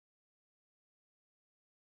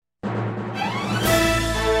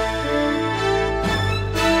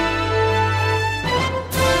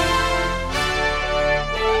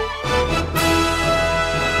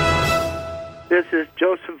This is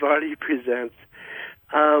Joseph Varley Presents.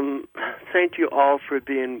 Thank you all for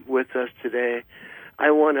being with us today. I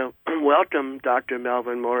want to welcome Dr.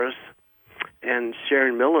 Melvin Morris and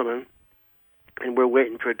Sharon Milliman, and we're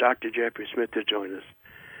waiting for Dr. Jeffrey Smith to join us.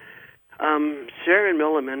 Sharon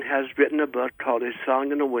Milliman has written a book called A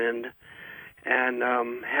Song in the Wind, and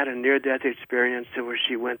had a near-death experience where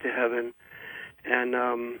she went to heaven. And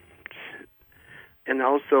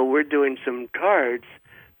also we're doing some cards.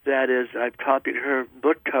 That is, I've copied her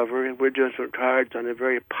book cover, and we're doing some cards on the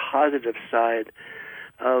very positive side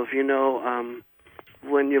of,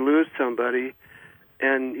 when you lose somebody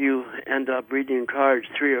and you end up reading cards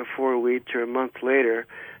 3 or 4 weeks or a month later,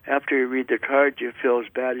 after you read the card, you feel as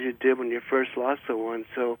bad as you did when you first lost someone.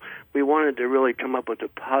 So we wanted to really come up with a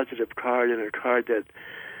positive card, and a card that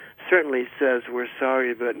certainly says we're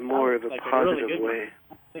sorry, but more of a positive really way.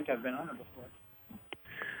 I think I've been on it before.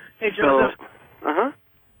 Hey, Joseph. Uh-huh.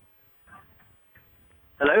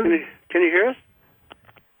 Hello? Can you hear us?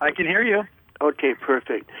 I can hear you. Okay,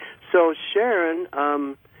 perfect. So, Sharon,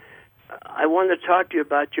 I want to talk to you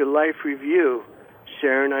about your life review.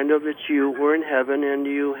 Sharon, I know that you were in heaven and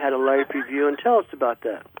you had a life review, and tell us about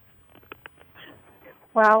that.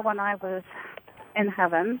 Well, when I was in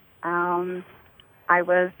heaven, I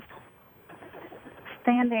was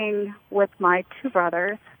standing with my 2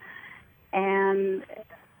 brothers, and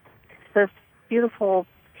this beautiful,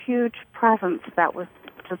 huge presence that was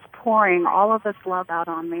just pouring all of this love out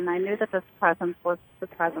on me, and I knew that this presence was the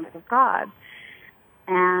presence of God.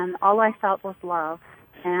 And all I felt was love,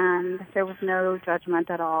 and there was no judgment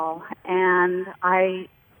at all. And I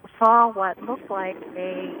saw what looked like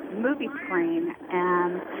a movie screen,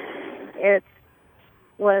 and it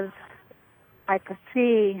was, I could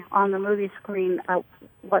see on the movie screen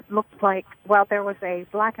what looked like, well, there was a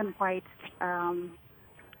black and white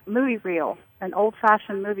movie reel, an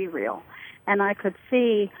old-fashioned movie reel, and I could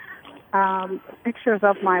see pictures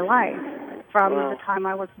of my life from the time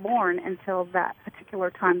I was born until that particular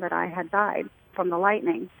time that I had died from the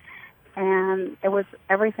lightning. And it was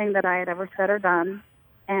everything that I had ever said or done,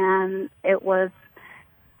 and it was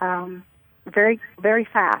very, very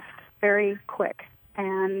fast, very quick,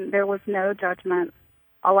 and there was no judgment.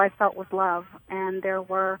 All I felt was love, and there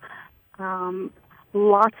were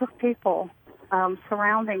lots of people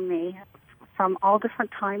surrounding me from all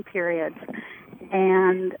different time periods,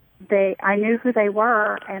 and I knew who they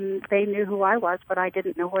were, and they knew who I was, but I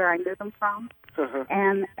didn't know where I knew them from. Uh-huh.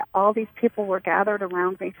 And all these people were gathered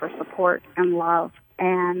around me for support and love,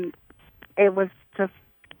 and it was just,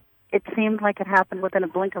 it seemed like it happened within a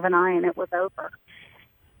blink of an eye, and it was over.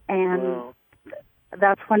 And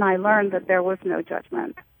that's when I learned that there was no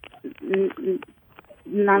judgment,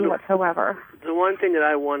 none whatsoever. The one thing that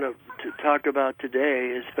I want to talk about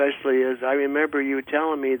today, especially, is I remember you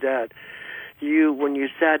telling me that when you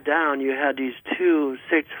sat down, you had these 2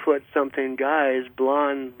 6-foot-something guys,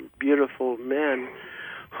 blonde, beautiful men,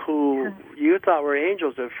 who you thought were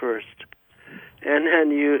angels at first. And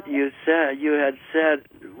then you had said,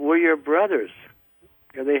 we're your brothers.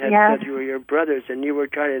 They had said you were your brothers, and you were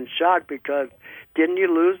kind of in shock because didn't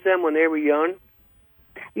you lose them when they were young?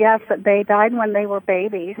 Yes, but they died when they were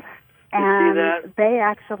babies. And see that? They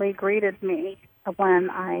actually greeted me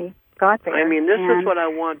when I got there. I mean, this is what I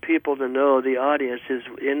want people to know, the audience, is,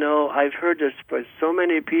 I've heard this from so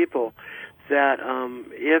many people that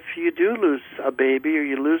if you do lose a baby or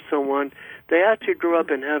you lose someone, they actually grow up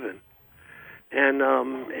in heaven.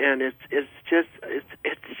 And it's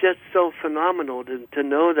just so phenomenal to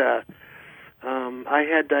know that. I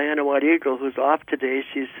had Diana White Eagle, who's off today.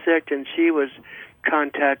 She's sick, and she was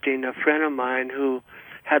contacting a friend of mine who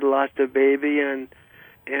had lost a baby, and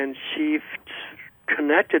she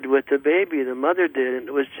connected with the baby. The mother did, and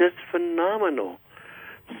it was just phenomenal.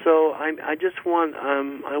 So I just want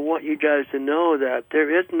I want you guys to know that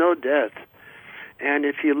there is no death, and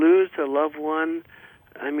if you lose a loved one,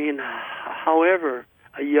 I mean, however,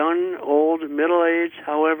 a young, old, middle-aged,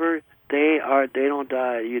 however, they don't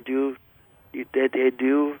die. They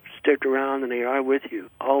do stick around, and they are with you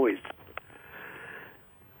always.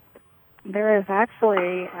 There is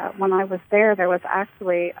actually, when I was there,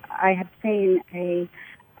 I had seen a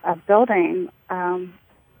building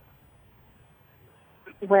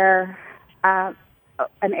where an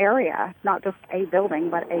area, not just a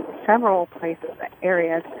building, but several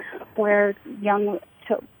areas where young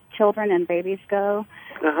children and babies go,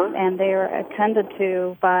 and they are attended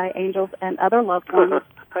to by angels and other loved ones.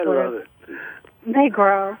 I love it. They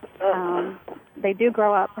grow. They do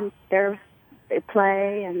grow up, and they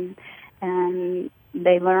play, and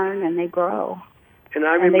they learn, and they grow. And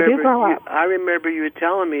I and they do remember grow you, up. I remember you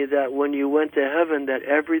telling me that when you went to heaven that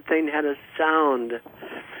everything had a sound.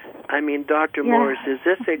 I mean, Dr. Yeah. Morris, is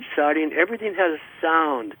this exciting? Everything had a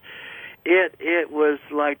sound. It was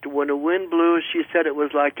like when the wind blew, she said it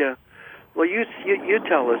was like a, well, you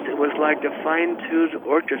tell us, it was like a fine-tuned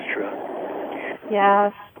orchestra.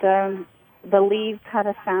 Yes, the leaves had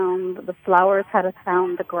a sound, the flowers had a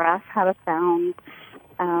sound, the grass had a sound,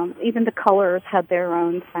 even the colors had their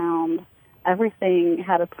own sound. Everything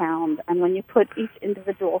had a sound, and when you put each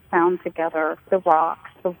individual sound together, the rocks,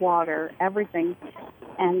 the water, everything,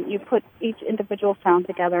 and you put each individual sound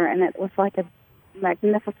together, and it was like a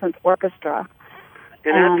magnificent orchestra.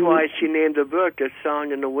 And that's why she named the book "A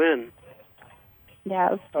Song in the Wind."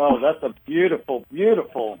 Yes. Oh, that's a beautiful,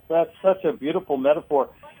 that's such a beautiful metaphor.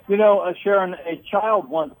 You know, Sharon, a child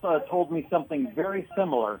once told me something very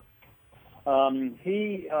similar.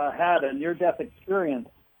 He had a near-death experience,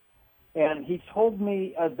 and he told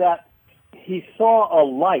me that he saw a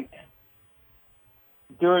light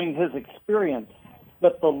during his experience,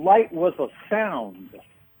 but the light was a sound,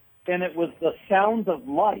 and it was the sound of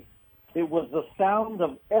light. It was the sound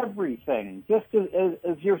of everything, just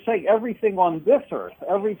as you're saying, everything on this earth,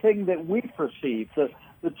 everything that we perceive, the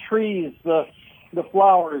trees, the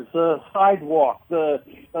flowers, the sidewalk, the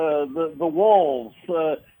walls,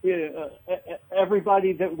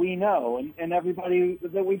 everybody that we know and everybody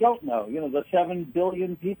that we don't know. You know, the 7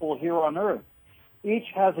 billion people here on earth,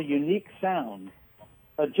 each has a unique sound.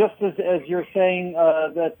 Just as you're saying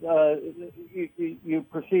that you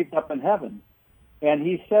perceived up in heaven. And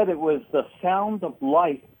he said it was the sound of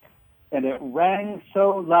life, and it rang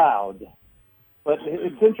so loud. But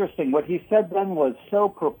it's interesting. What he said then was so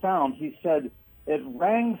profound. He said it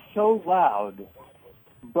rang so loud,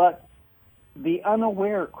 but the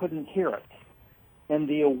unaware couldn't hear it. And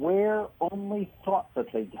the aware only thought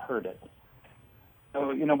that they'd heard it.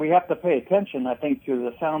 So, you know, we have to pay attention, I think, to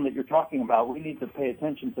the sound that you're talking about. We need to pay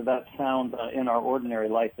attention to that sound in our ordinary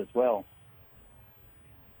life as well.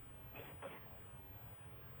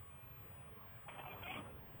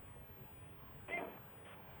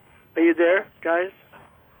 Are you there, guys?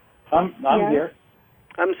 I'm here.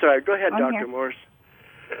 I'm sorry. Go ahead, I'm Dr. here. Morris.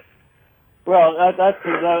 Well, I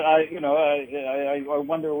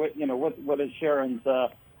wonder what is Sharon's. I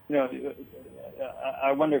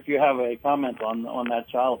wonder if you have a comment on that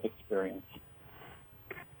child's experience.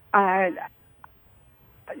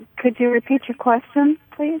 Could you repeat your question,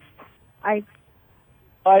 please? His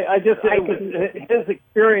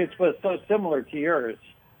experience was so similar to yours.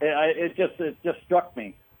 It just struck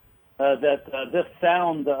me that this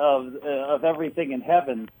sound of everything in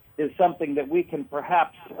heaven is something that we can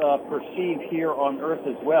perhaps perceive here on earth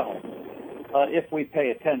as well, if we pay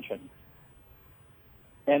attention.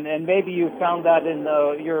 And maybe you found that in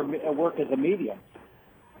your work as a medium.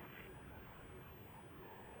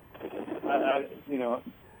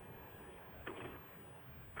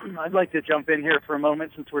 I'd like to jump in here for a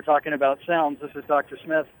moment since we're talking about sounds. This is Dr.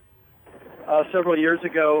 Smith. Several years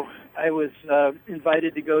ago, I was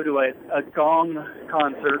invited to go to a gong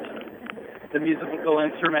concert, the musical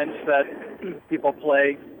instruments that people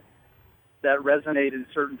play that resonate in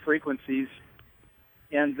certain frequencies.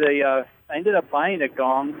 And I ended up buying a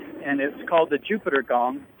gong, and it's called the Jupiter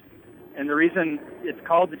gong. And the reason it's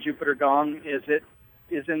called the Jupiter gong is it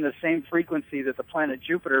is in the same frequency that the planet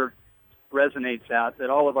Jupiter resonates at, that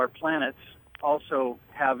all of our planets also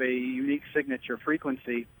have a unique signature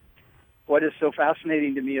frequency. What is so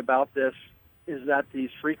fascinating to me about this is that these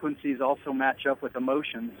frequencies also match up with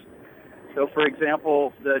emotions. So, for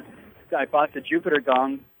example, I bought the Jupiter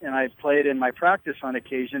gong, and I play it in my practice on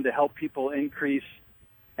occasion to help people increase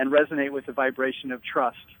and resonate with the vibration of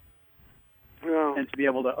trust and to be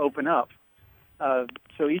able to open up.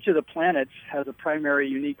 So each of the planets has a primary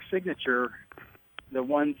unique signature. The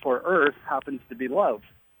one for Earth happens to be love.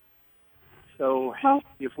 So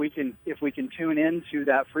if we can tune into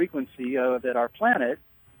that frequency that our planet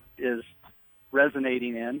is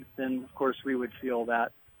resonating in, then of course we would feel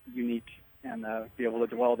that unique and be able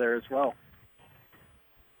to dwell there as well.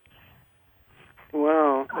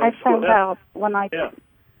 Wow. I found out when Yeah.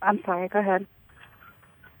 I'm sorry, go ahead.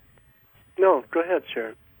 No, go ahead,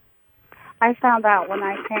 Sharon. I found out when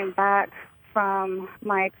I came back from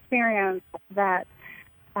my experience that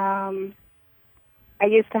I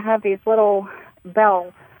used to have these little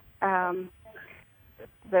bells,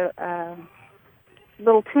 the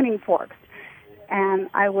little tuning forks, and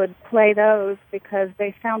I would play those because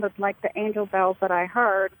they sounded like the angel bells that I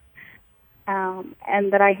heard,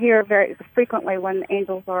 and that I hear very frequently when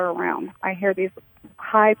angels are around. I hear these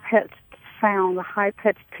high-pitched sound,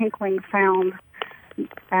 high-pitched tinkling sound,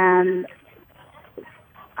 and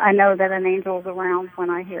I know that an angel's around when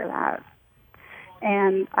I hear that.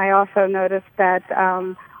 And I also noticed that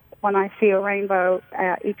when I see a rainbow,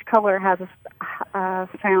 each color has a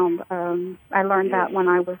sound. I learned that when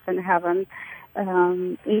I was in heaven.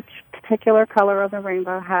 Each particular color of the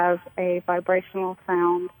rainbow has a vibrational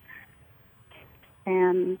sound.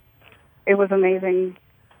 And it was amazing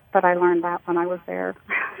that I learned that when I was there.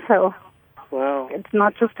 So wow. It's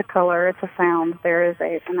not just a color, it's a sound. There is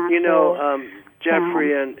an actual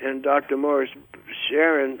Jeffrey and Dr. Morris,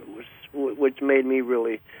 Sharon, which made me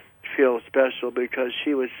really feel special because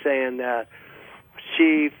she was saying that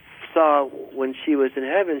she saw, when she was in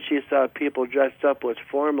heaven, she saw people dressed up with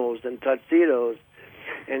formals and tuxedos.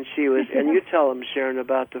 And she was, and you tell them, Sharon,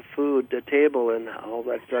 about the food, the table, and all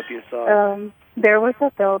that stuff you saw. There was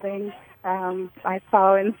a building. I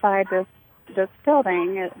saw inside this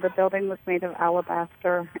building. The building was made of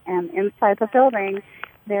alabaster, and inside the building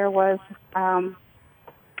there was some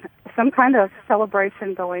kind of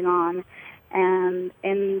celebration going on. And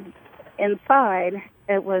inside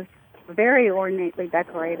it was very ornately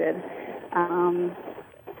decorated.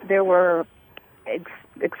 There were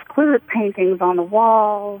exquisite paintings on the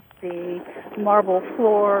walls. The marble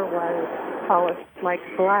floor was polished like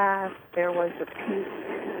glass. There was a pink,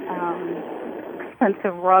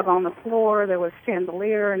 expensive rug on the floor. There was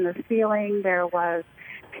chandelier in the ceiling. There was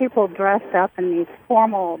people dressed up in these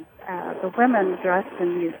formal, the women dressed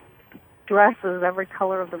in these dresses, every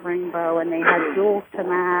color of the rainbow, and they had jewels to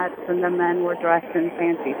match, and the men were dressed in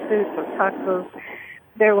fancy suits or tuxes.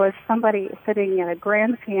 There was somebody sitting at a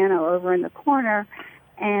grand piano over in the corner,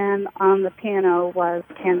 and on the piano was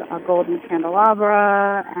a golden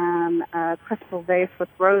candelabra and a crystal vase with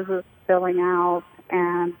roses spilling out.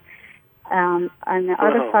 And on the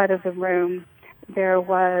other side of the room, there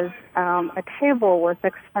was a table with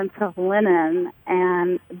expensive linen,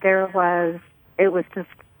 and it was just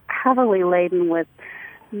heavily laden with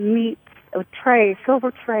meats,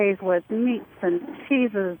 silver trays with meats and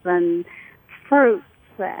cheeses and fruits,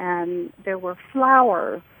 and there were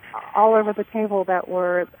flowers all over the table that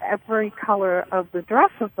were every color of the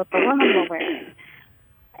dresses that the women were wearing.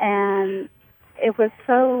 And it was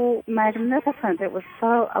so magnificent. It was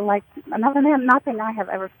so like nothing I have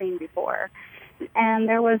ever seen before. And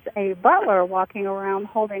there was a butler walking around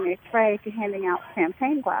holding a tray handing out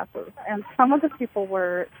champagne glasses. And some of the people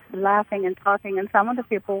were laughing and talking, and some of the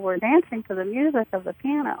people were dancing to the music of the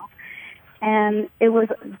piano. And it was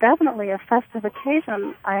definitely a festive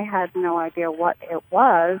occasion. I had no idea what it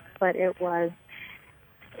was, but it was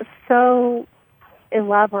so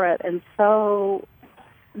elaborate and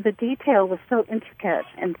the detail was so intricate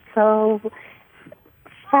and so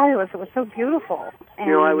fabulous. It was so beautiful. And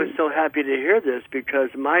I was so happy to hear this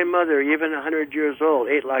because my mother, even 100 years old,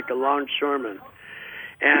 ate like a longshoreman.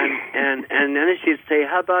 And then she'd say,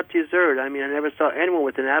 how about dessert? I mean, I never saw anyone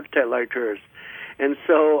with an appetite like hers. And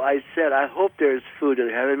so I said, I hope there's food in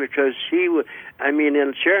heaven because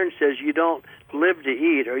and Sharon says you don't live to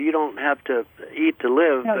eat, or you don't have to eat to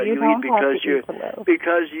live, but you eat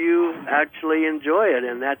because you actually enjoy it,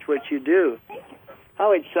 and that's what you do.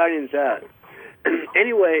 How exciting is that?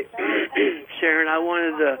 Anyway, Sharon, I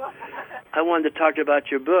wanted to talk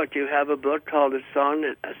about your book. You have a book called A Song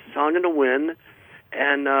in the Wind.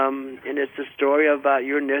 And it's a story about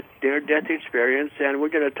your near-death experience, and we're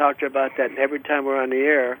going to talk about that every time we're on the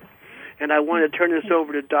air. And I want to turn this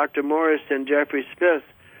over to Dr. Morris and Jeffrey Smith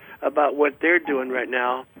about what they're doing right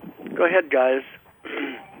now. Go ahead, guys.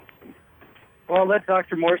 Well, let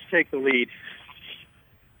Dr. Morris take the lead.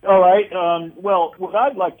 All right. Well, what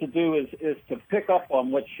I'd like to do is to pick up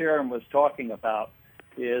on what Sharon was talking about,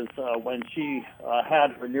 is when she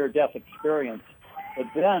had her near-death experience, but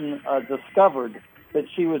then discovered that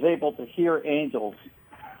she was able to hear angels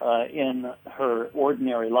in her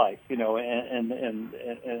ordinary life, in the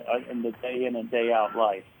day in and day out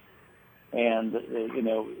life. And,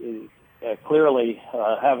 clearly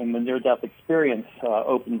having the near-death experience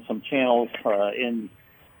opened some channels in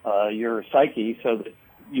your psyche so that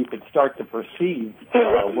you could start to perceive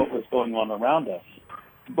what was going on around us.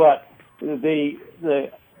 But I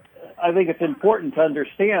think it's important to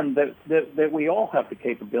understand that we all have the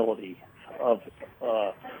capability of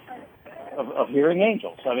hearing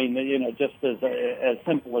angels. I mean, just as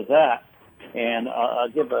simple as that. And I'll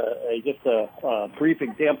give just a brief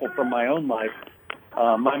example from my own life.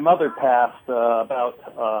 My mother passed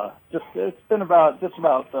it's been about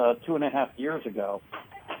 2.5 years ago,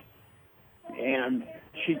 and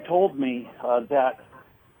she told me that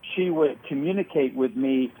she would communicate with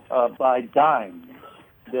me by dimes.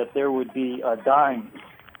 That there would be dimes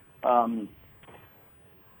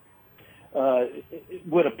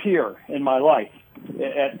would appear in my life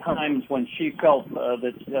at times when she felt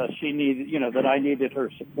that she needed, that I needed her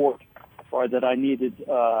support, or that I needed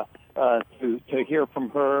to hear from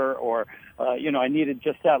her, or I needed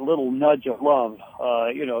just that little nudge of love,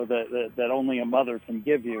 that only a mother can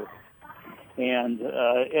give you, and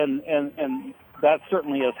that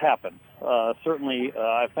certainly has happened. Certainly,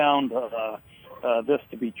 I found this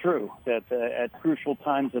to be true, that at crucial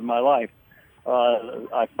times in my life,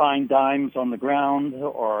 I find dimes on the ground,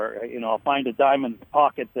 or I'll find a dime in the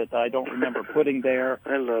pocket that I don't remember putting there.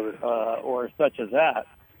 I love it. Or such as that.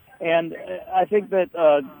 And I think that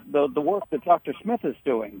the work that Dr. Smith is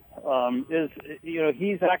doing is,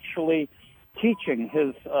 he's actually teaching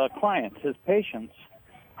his clients, his patients,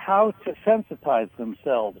 how to sensitize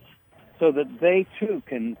themselves so that they too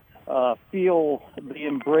can feel the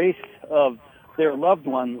embrace of their loved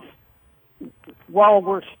ones while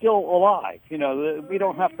we're still alive. We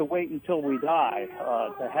don't have to wait until we die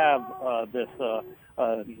to have this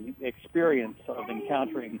experience of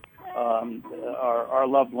encountering our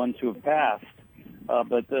loved ones who have passed.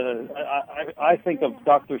 But I think of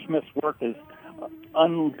Dr. Smith's work as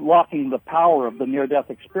unlocking the power of the near-death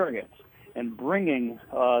experience and bringing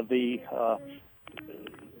the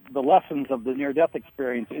lessons of the near-death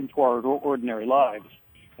experience into our ordinary lives.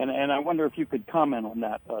 And I wonder if you could comment on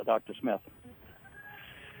that, Dr. Smith.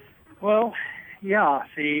 Well, yeah.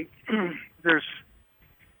 See, there's,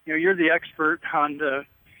 you're the expert on the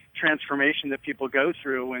transformation that people go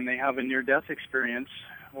through when they have a near-death experience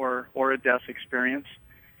or a death experience.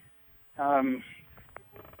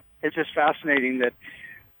 It's just fascinating that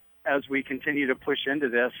as we continue to push into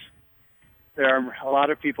this, there are a lot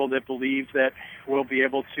of people that believe that we'll be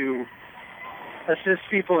able to assist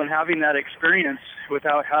people in having that experience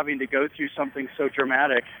without having to go through something so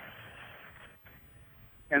dramatic.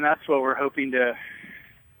 And that's what we're hoping to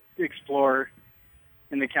explore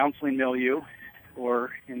in the counseling milieu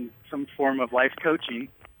or in some form of life coaching,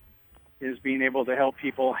 is being able to help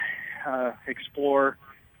people explore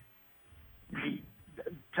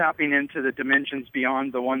tapping into the dimensions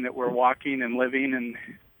beyond the one that we're walking and living and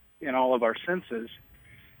in all of our senses,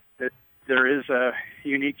 that there is a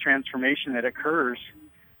unique transformation that occurs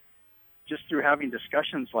just through having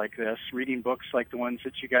discussions like this, reading books like the ones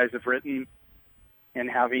that you guys have written,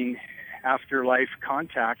 and having afterlife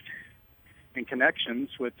contact and connections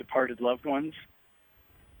with departed loved ones,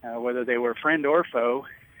 whether they were friend or foe,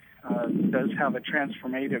 does have a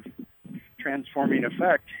transforming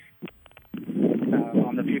effect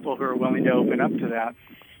on the people who are willing to open up to that.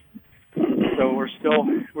 So we're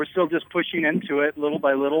still just pushing into it little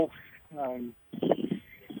by little. The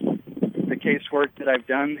casework that I've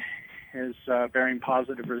done is bearing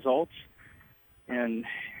positive results, and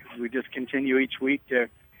we just continue each week to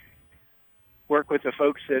work with the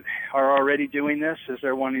folks that are already doing this as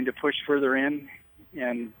they're wanting to push further in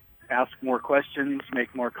and ask more questions,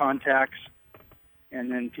 make more contacts,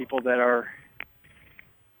 and then people that are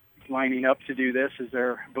lining up to do this as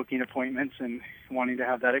they're booking appointments and wanting to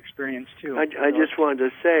have that experience too. I just wanted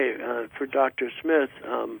to say for Dr. Smith,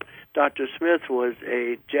 Dr. Smith was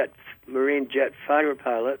a Marine jet fighter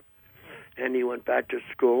pilot, and he went back to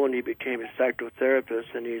school and he became a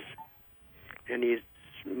psychotherapist, and he's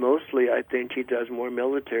mostly, I think he does more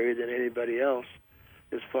military than anybody else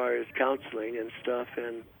as far as counseling and stuff,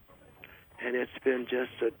 and it's been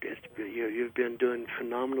just you've been doing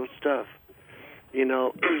phenomenal stuff.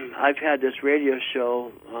 I've had this radio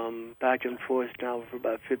show back and forth now for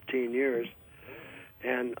about 15 years,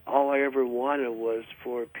 and all I ever wanted was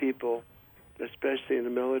for people, especially in the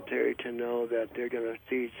military, to know that they're going to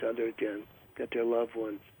see each other again, that they're loved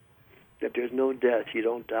ones, that there's no death. You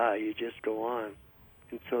don't die. You just go on.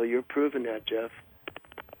 And so you're proving that, Jeff.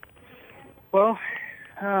 Well,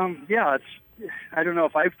 yeah, I don't know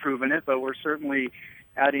if I've proven it, but we're certainly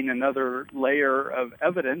adding another layer of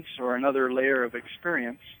evidence or another layer of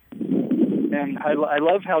experience. And I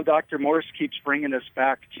love how Dr. Morse keeps bringing us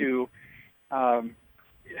back to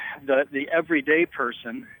the everyday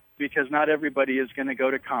person, because not everybody is going to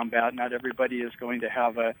go to combat. Not everybody is going to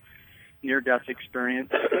have a near-death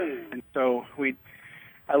experience. And so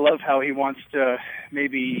I love how he wants to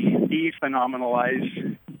maybe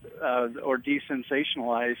dephenomenalize or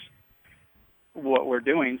desensationalize what we're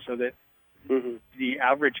doing so that the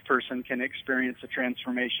average person can experience a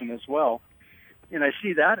transformation as well. And I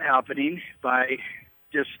see that happening by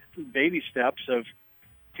just baby steps of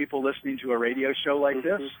people listening to a radio show like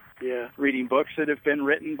this, reading books that have been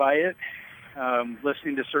written by it,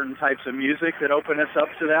 listening to certain types of music that open us up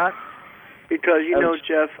to that. Because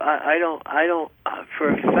Jeff, I don't. For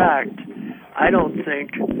a fact, I don't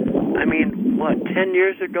think, I mean, what, 10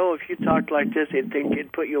 years ago, if you talked like this, they'd think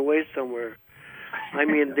you'd put you away somewhere. I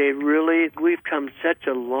mean, we've come such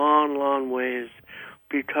a long, long ways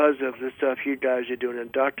because of the stuff you guys are doing.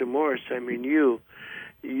 And Dr. Morris, I mean,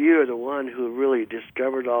 you're the one who really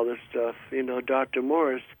discovered all this stuff. You know, Dr.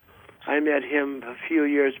 Morris, I met him a few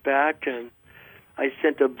years back, and I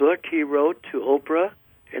sent a book he wrote to Oprah,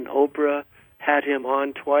 and Oprah had him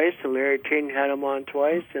on twice, and Larry King had him on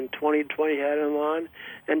twice, and 2020 had him on,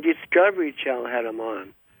 and Discovery Channel had him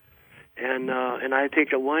on. And I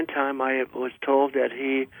think at one time I was told that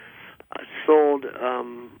he sold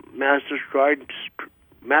Madison Square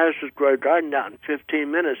Garden out in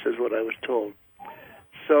 15 minutes, is what I was told.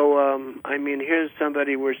 So, I mean, here's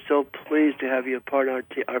somebody we're so pleased to have you a part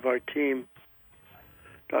of our team,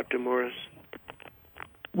 Dr. Morris.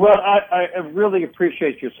 Well, I really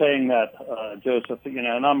appreciate you saying that, Joseph. You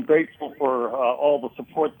know, and I'm grateful for all the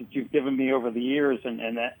support that you've given me over the years,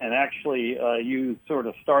 and actually, you sort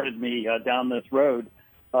of started me down this road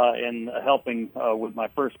in helping with my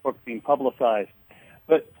first book being publicized.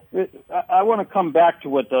 But I want to come back to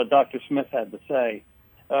what Dr. Smith had to say.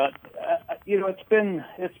 You know, it's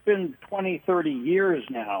been 20, 30 years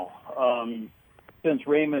now since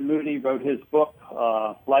Raymond Moody wrote his book,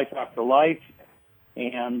 Life After Life,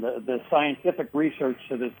 and the scientific research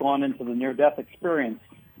that has gone into the near-death experience,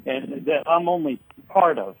 and that I'm only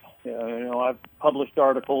part of. You know, I've published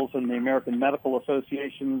articles in the American Medical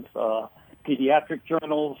Association's pediatric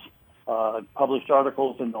journals, published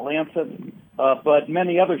articles in The Lancet, but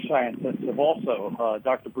many other scientists have also,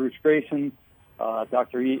 Dr. Bruce Grayson,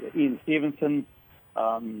 Dr. Ian Stevenson,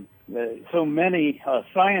 so many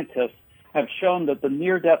scientists have shown that the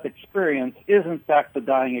near-death experience is, in fact, the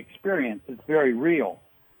dying experience. It's very real.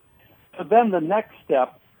 So then the next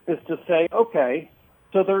step is to say, okay,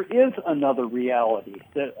 so there is another reality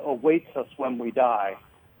that awaits us when we die.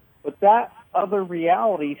 But that other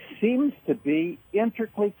reality seems to be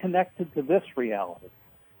intricately connected to this reality.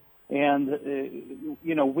 And,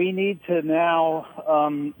 you know, we need to now,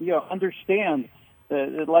 understand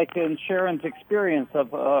that, like in Sharon's experience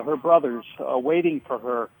of her brothers waiting for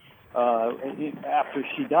her, after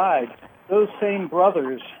she died, those same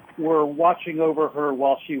brothers were watching over her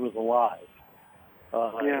while she was alive.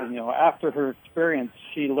 You know, after her experience,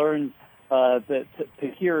 she learned that to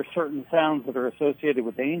hear certain sounds that are associated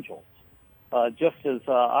with angels. Just as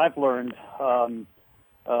I've learned, I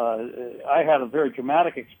had a very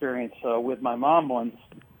dramatic experience with my mom once,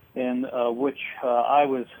 in which I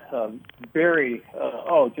was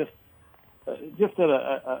just at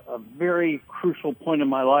a very crucial point in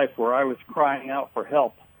my life where I was crying out for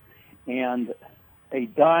help, and a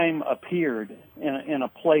dime appeared in a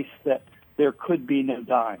place that there could be no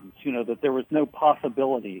dimes, you know, that there was no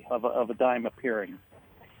possibility of a dime appearing.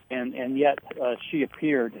 And yet she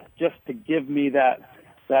appeared just to give me that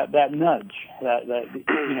nudge,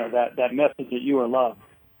 that message that you are loved.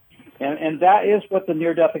 And that is what the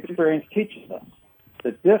near-death experience teaches us,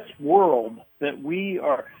 that this world that we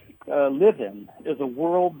live in is a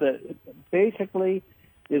world that basically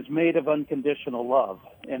is made of unconditional love,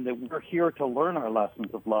 and that we're here to learn our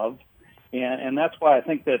lessons of love. And that's why I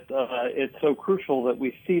think that it's so crucial that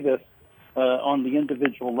we see this on the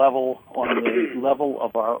individual level, on the level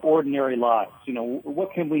of our ordinary lives. You know,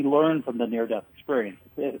 what can we learn from the near-death experience?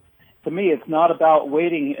 To me, it's not about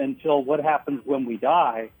waiting until what happens when we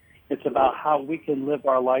die. It's about how we can live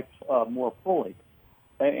our life more fully.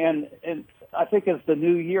 And I think as the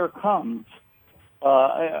new year comes,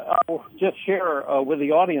 I'll just share with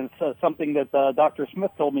the audience something that Dr.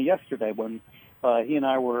 Smith told me yesterday when he and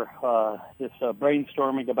I were just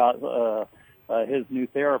brainstorming about his new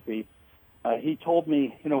therapy. He told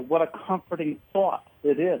me, you know, what a comforting thought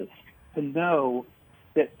it is to know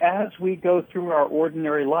that as we go through our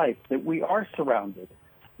ordinary life, that we are surrounded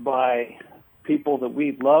by people that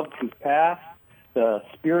we've loved who've passed, the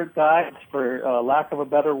spirit guides, for lack of a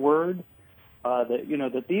better word,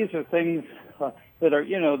 that these are things that are,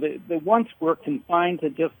 that once were confined to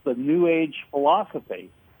just the New Age philosophy.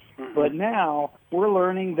 Mm-hmm. But now we're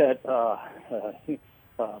learning that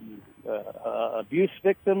abuse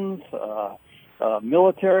victims,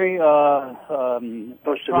 military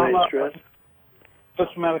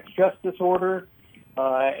post-traumatic stress disorder,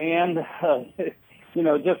 and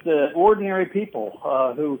just ordinary people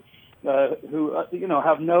who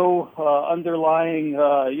have no underlying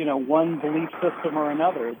one belief system or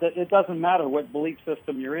another. It doesn't matter what belief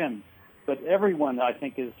system you're in, but everyone, I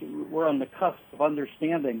think, we're on the cusp of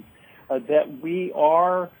understanding that we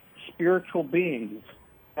are spiritual beings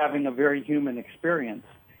having a very human experience,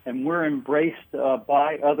 and we're embraced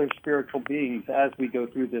by other spiritual beings as we go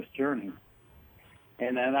through this journey.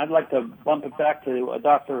 And I'd like to bump it back to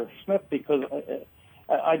Dr. Smith, because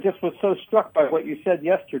I just was so struck by what you said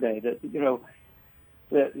yesterday, that,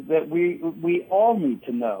 that we all need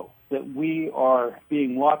to know that we are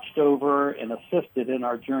being watched over and assisted in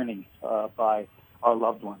our journey by our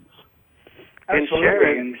loved ones. And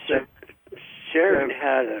Sharon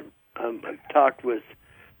had a talk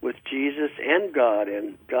with Jesus and God,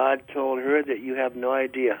 and God told her that you have no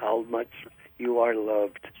idea how much you are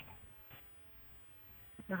loved.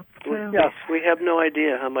 Yes. We have no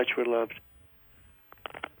idea how much we're loved.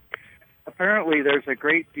 Apparently, there's a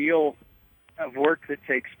great deal of work that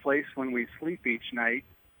takes place when we sleep each night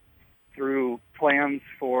through plans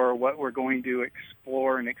for what we're going to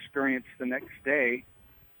explore and experience the next day,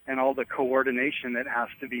 and all the coordination that has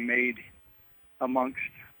to be made amongst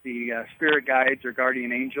the spirit guides or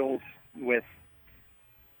guardian angels with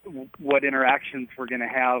what interactions we're going to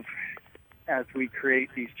have as we create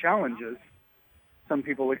these challenges. Some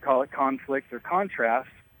people would call it conflict or contrast,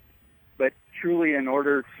 but truly, in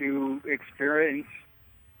order to experience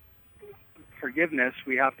forgiveness,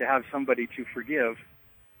 we have to have somebody to forgive.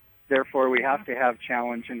 Therefore, we have to have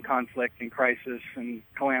challenge and conflict and crisis and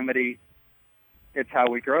calamity. It's how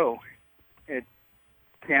we grow. It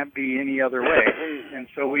can't be any other way. And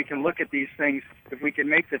so we can look at these things, if we can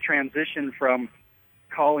make the transition from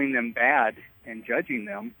calling them bad and judging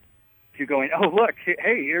them to going, oh, look,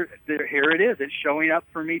 hey, here it is. It's showing up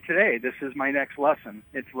for me today. This is my next lesson.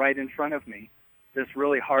 It's right in front of me. This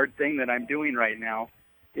really hard thing that I'm doing right now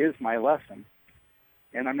is my lesson.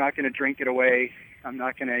 And I'm not going to drink it away. I'm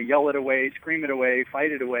not going to yell it away, scream it away,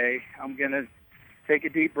 fight it away. I'm going to take a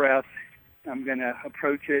deep breath. I'm going to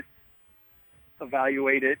approach it,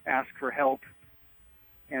 evaluate it, ask for help,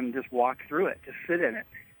 and just walk through it, just sit in it.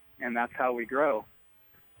 And that's how we grow.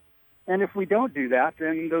 And if we don't do that,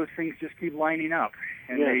 then those things just keep lining up,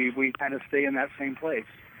 and we kind of stay in that same place.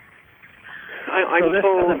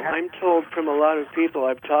 I'm told from a lot of people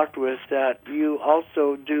I've talked with that you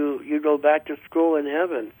also you go back to school in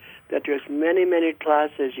heaven, that there's many, many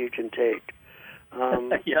classes you can take.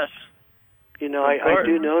 Yes. I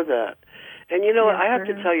do know that. And, I have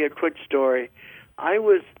to tell you a quick story. I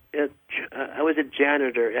was a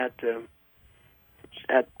janitor at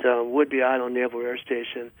Woodby Island Naval Air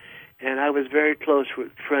Station, and I was very close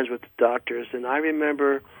friends with the doctors. And I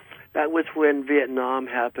remember that was when Vietnam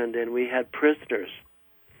happened, and we had prisoners.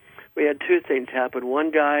 We had two things happen.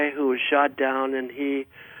 One guy who was shot down, and he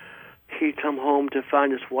come home to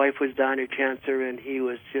find his wife was dying of cancer, and he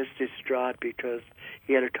was just distraught because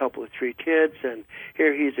he had a couple of 3 kids, and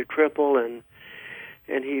here he's a cripple, and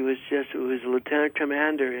he was a lieutenant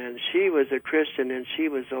commander, and she was a Christian, and she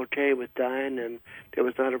was okay with dying, and there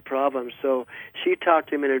was not a problem. So she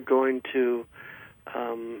talked him into going to,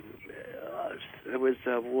 there was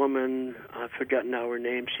a woman, I've forgotten now her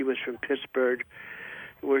name, she was from Pittsburgh,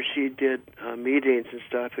 where she did meetings and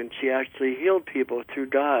stuff, and she actually healed people through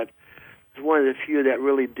God. It was one of the few that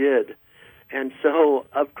really did. And so,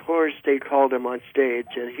 of course, they called him on stage,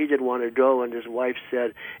 and he didn't want to go, and his wife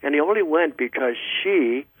said, and he only went because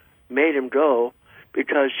she made him go,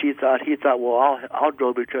 because he thought, well, I'll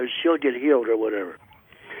go because she'll get healed or whatever.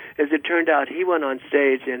 As it turned out, he went on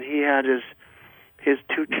stage, and he had his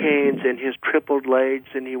 2 canes and his crippled legs,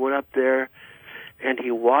 and he went up there, and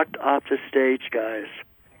he walked off the stage, guys.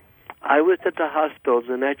 I was at the hospital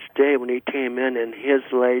the next day when he came in, and his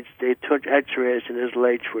legs, they took x-rays, and his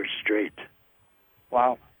legs were straight.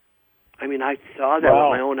 Wow. I mean, I saw that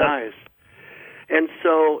with my own eyes. And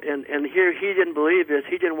so, and here he didn't believe this.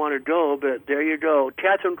 He didn't want to go, but there you go.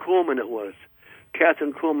 Catherine Kuhlman it was.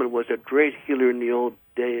 Catherine Kuhlman was a great healer in the old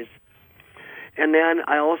days. And then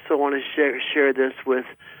I also want to share this with,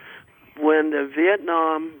 when the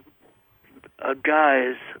Vietnam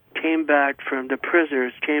guys came back from, the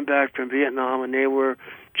prisoners came back from Vietnam, and they were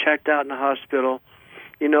checked out in the hospital.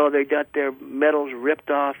 They got their medals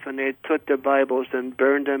ripped off, and they took their Bibles and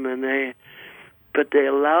burned them, but they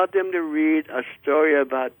allowed them to read a story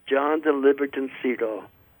about John the Liberton Seagull.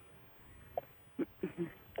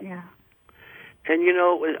 Yeah.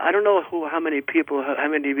 And I don't know how many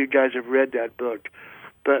of you guys have read that book,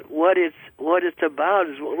 but what it's about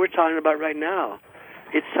is what we're talking about right now.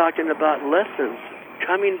 It's talking about lessons,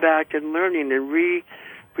 coming back and learning and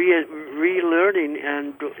relearning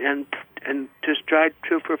and to strive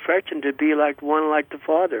to perfection, to be like the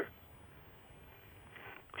Father.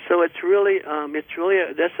 So it's really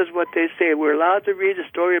this is what they say. We're allowed to read a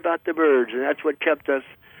story about the birds, and that's what kept us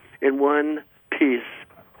in one piece.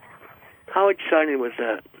 How exciting was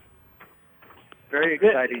that? Very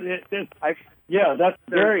exciting. Yeah, that's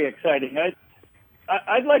very exciting.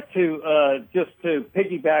 I'd like to just to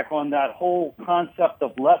piggyback on that whole concept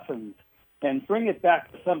of lessons and bring it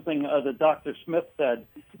back to something that Dr. Smith said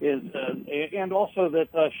and also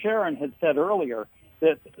that Sharon had said earlier,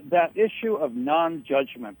 that issue of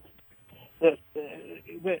non-judgment. That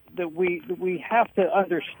we have to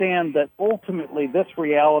understand that ultimately this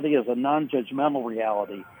reality is a non-judgmental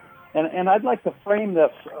reality, and I'd like to frame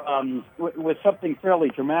this with something fairly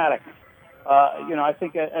dramatic. I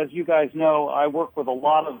think, as you guys know, I work with a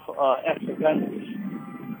lot of ex-offenders,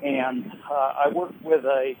 and I worked with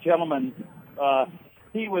a gentleman.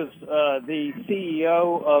 He was the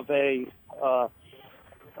CEO of a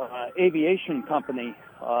aviation company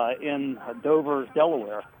in Dover,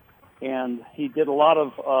 Delaware, and he did a lot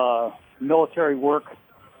of military work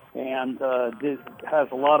and has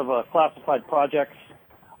a lot of classified projects.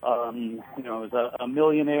 Is a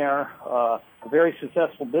millionaire, a very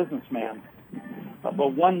successful businessman.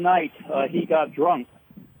 But one night he got drunk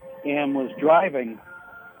and was driving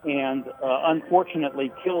and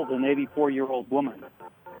unfortunately killed an 84-year-old woman.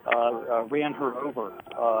 Ran her over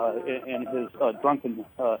in his drunken,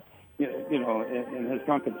 in his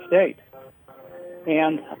drunken state.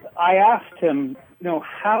 And I asked him,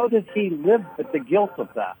 how did he live with the guilt of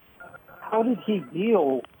that? How did he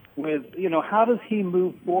deal with, how does he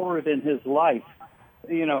move forward in his life,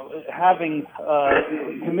 having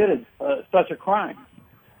committed such a crime?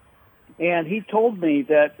 And he told me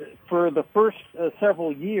that for the first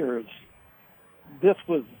several years, this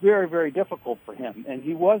was very, very difficult for him. And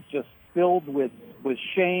he was just filled with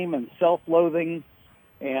shame and self-loathing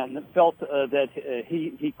and felt that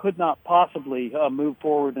he could not possibly move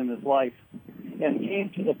forward in his life, and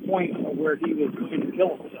came to the point where he was going to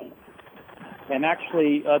kill himself. And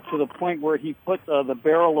actually to the point where he put the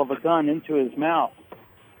barrel of a gun into his mouth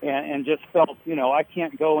and just felt, I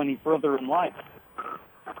can't go any further in life.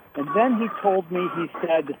 And then he told me, he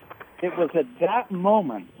said, it was at that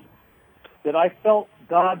moment that I felt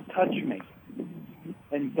God touch me.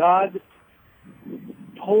 And God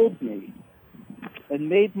told me and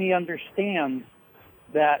made me understand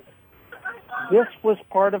that this was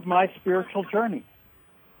part of my spiritual journey.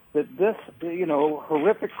 That this,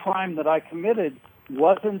 horrific crime that I committed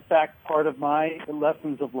was in fact part of my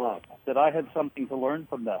lessons of love. That I had something to learn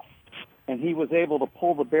from this. And he was able to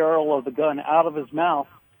pull the barrel of the gun out of his mouth,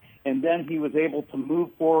 and then he was able to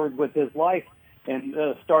move forward with his life and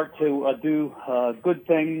start to do good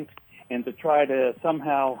things and to try to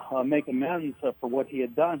somehow make amends for what he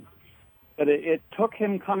had done. But it took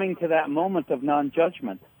him coming to that moment of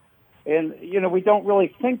non-judgment. And, we don't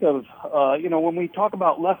really think of, when we talk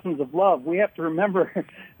about lessons of love, we have to remember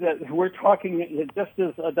that we're talking, just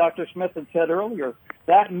as Dr. Smith had said earlier,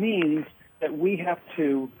 that means that we have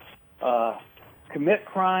to commit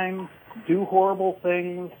crimes, do horrible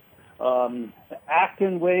things, act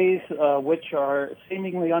in ways which are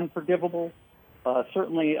seemingly unforgivable.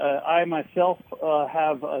 Certainly, I myself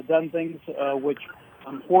have done things which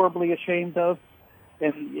I'm horribly ashamed of,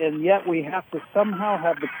 and yet we have to somehow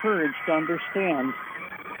have the courage to understand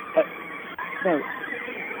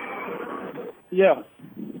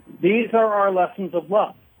these are our lessons of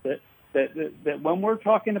love. That when we're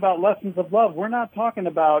talking about lessons of love, we're not talking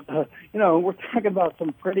about, we're talking about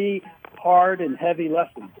some pretty hard and heavy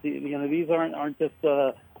lessons. These aren't just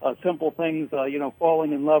simple things,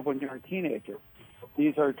 falling in love when you're a teenager.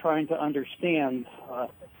 These are trying to understand,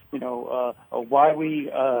 why we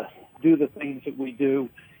do the things that we do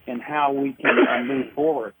and how we can move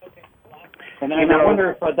forward. And I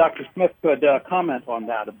wonder if Dr. Smith could comment on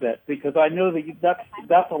that a bit, because I know that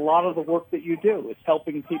that's a lot of the work that you do. It's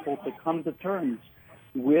helping people to come to terms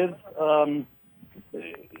with,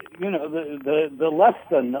 the less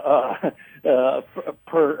than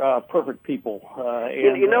perfect people.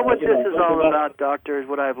 What this is all about, Doctor, is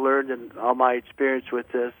what I've learned in all my experience with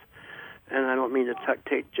this, and I don't mean to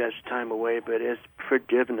take Jeff's time away, but it's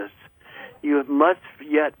forgiveness. You must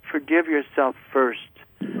yet forgive yourself first,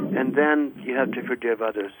 and then you have to forgive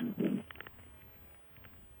others.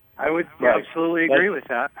 I would absolutely agree with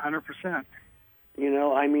that, 100%.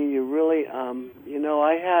 You really,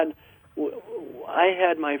 I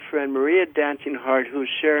had my friend Maria Dancing Heart, who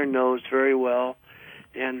Sharon knows very well,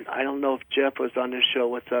 and I don't know if Jeff was on the show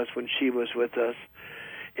with us when she was with us.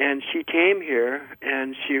 And she came here,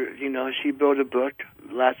 and she wrote a book,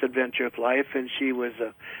 Last Adventure of Life, and she was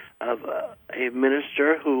a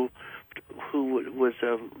minister who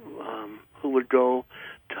would go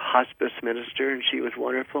to hospice minister, and she was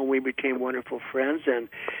wonderful, and we became wonderful friends, and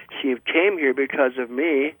she came here because of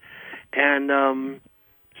me, and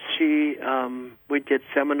we did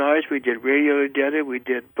seminars, we did radio together, we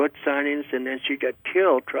did book signings, and then she got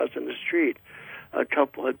killed crossing the street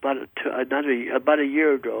about a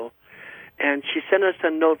year ago, and she sent us a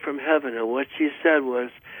note from heaven, and what she said was,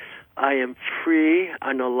 "I am free.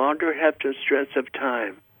 I no longer have constraints of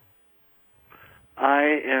time.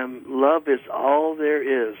 Love is all there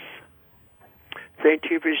is. Thank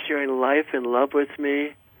you for sharing life and love with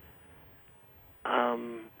me."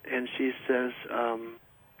 And she says,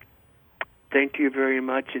 "Thank you very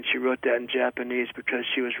much." And she wrote that in Japanese because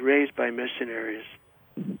she was raised by missionaries.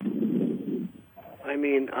 I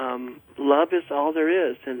mean, love is all there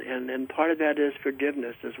is, and part of that is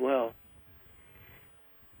forgiveness as well.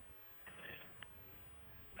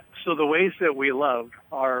 So the ways that we love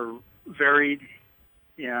are varied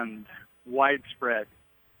and widespread.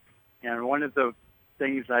 And one of the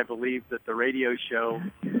things I believe that the radio show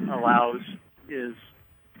allows is,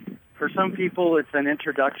 for some people, it's an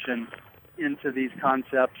introduction into these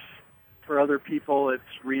concepts. For other people,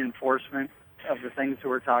 it's reinforcement of the things that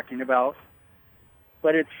we're talking about.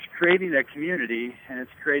 But it's creating a community, and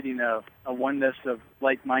it's creating a oneness of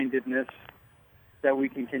like-mindedness that we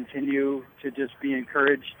can continue to just be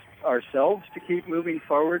encouraged ourselves to keep moving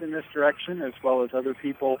forward in this direction, as well as other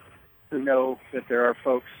people who know that there are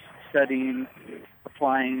folks studying,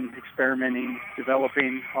 applying, experimenting,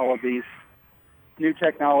 developing all of these new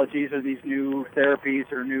technologies or these new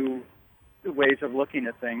therapies or new ways of looking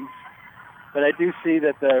at things. But I do see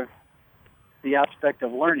that the aspect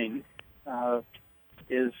of learning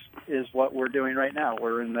is what we're doing right now.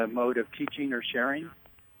 We're in the mode of teaching or sharing.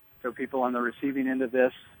 So people on the receiving end of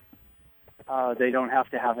this, they don't have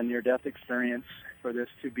to have a near-death experience for this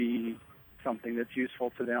to be something that's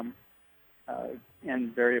useful to them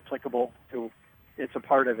and very applicable to. It's a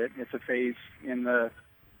part of it. It's a phase in the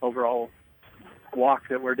overall walk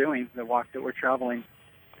that we're doing, the walk that we're traveling.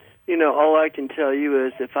 You know, all I can tell you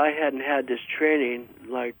is if I hadn't had this training,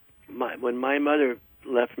 like when my mother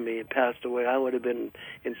left me and passed away, I would have been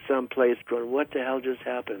in some place going, what the hell just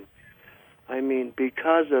happened? I mean,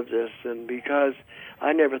 because of this and because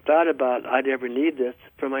I never thought about I'd ever need this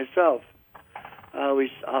for myself.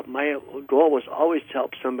 My goal was always to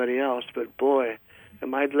help somebody else, but boy,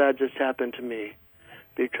 am I glad this happened to me.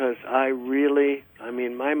 Because my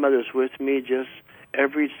mother's with me just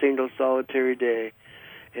every single solitary day,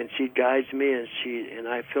 and she guides me, and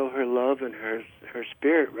I feel her love and her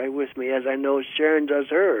spirit right with me, as I know Sharon does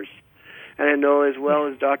hers, and I know as well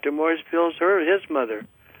as Dr. Morris feels his mother.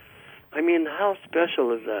 I mean, how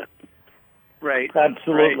special is that? Right.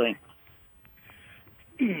 Absolutely.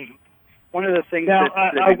 Right. One of the things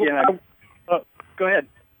go ahead.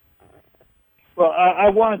 Well, I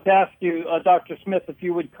wanted to ask you, Dr. Smith, if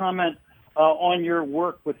you would comment on your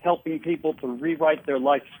work with helping people to rewrite their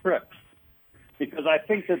life scripts, because I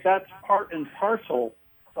think that that's part and parcel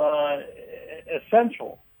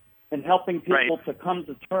essential in helping people to come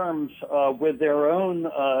to terms with their own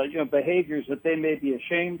behaviors that they may be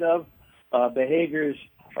ashamed of, behaviors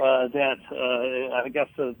that I guess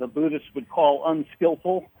the Buddhists would call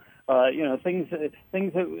unskillful, things that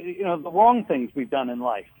the wrong things we've done in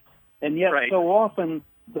life. And yet so often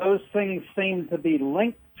those things seem to be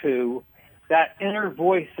linked to that inner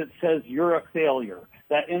voice that says you're a failure,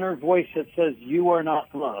 that inner voice that says you are not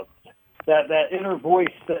loved, that inner voice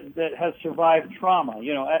that has survived trauma.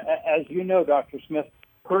 As you know, Dr. Smith,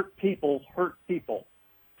 hurt people hurt people.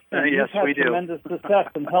 And yes, you've we had do. tremendous success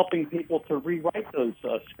in helping people to rewrite those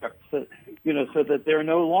scripts, so that they're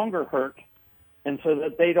no longer hurt, and so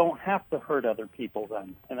that they don't have to hurt other people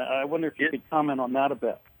then. And I wonder if you could comment on that a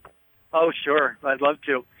bit. Oh, sure. I'd love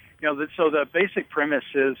to. So the basic premise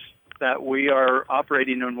is that we are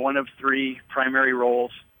operating in one of three primary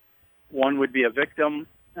roles. One would be a victim,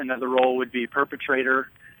 another role would be perpetrator,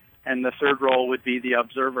 and the third role would be the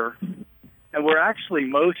observer. And we're actually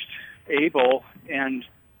most able and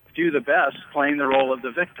do the best playing the role of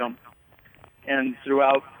the victim. And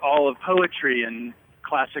throughout all of poetry and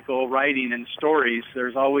classical writing and stories,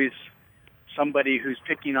 there's always somebody who's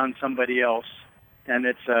picking on somebody else. And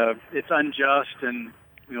it's unjust, and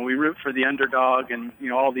we root for the underdog, and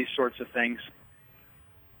all these sorts of things.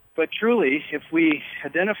 But truly, if we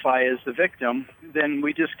identify as the victim, then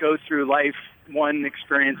we just go through life, one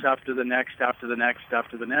experience after the next, after the next,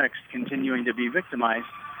 after the next, continuing to be victimized.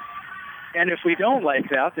 And if we don't like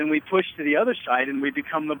that, then we push to the other side and we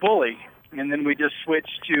become the bully. And then we just switch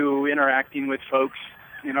to interacting with folks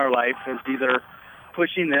in our life as either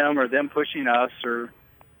pushing them or them pushing us, or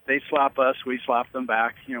they slap us, we slap them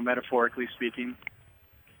back, metaphorically speaking.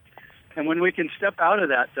 And when we can step out of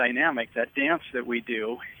that dynamic, that dance that we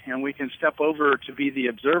do, and we can step over to be the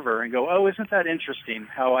observer and go, oh, isn't that interesting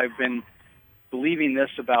how I've been believing this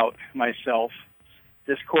about myself?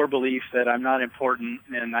 this core belief that I'm not important,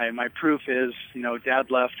 and my proof is, Dad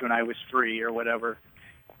left when I was 3 or whatever,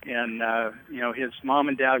 and his mom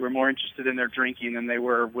and dad were more interested in their drinking than they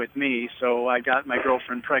were with me, so I got my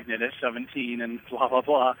girlfriend pregnant at 17, and blah blah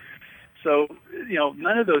blah. So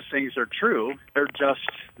none of those things are true. They're just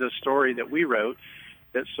the story that we wrote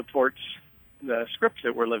that supports the script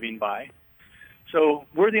that we're living by. So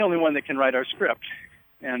we're the only one that can write our script,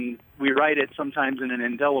 and we write it sometimes in an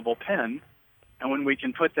indelible pen. And when we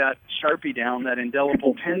can put that Sharpie down, that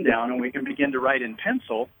indelible pen down, and we can begin to write in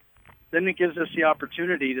pencil, then it gives us the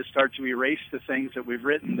opportunity to start to erase the things that we've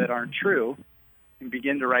written that aren't true and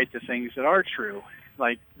begin to write the things that are true.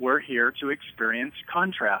 Like, we're here to experience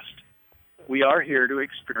contrast. We are here to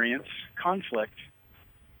experience conflict.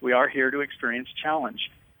 We are here to experience challenge.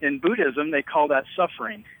 In Buddhism, they call that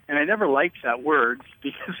suffering. And I never liked that word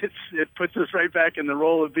because it puts us right back in the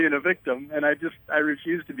role of being a victim. And I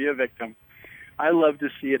refuse to be a victim. I love to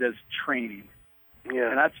see it as training. Yeah.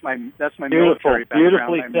 And that's my military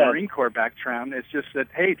background, my Marine Corps background. It's just that,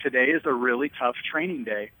 hey, today is a really tough training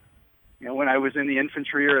day. When I was in the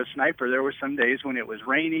infantry or a sniper, there were some days when it was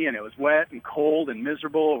rainy and it was wet and cold and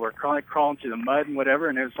miserable. We're crawling through the mud and whatever.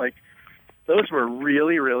 And it was like, those were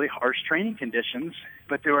really, really harsh training conditions,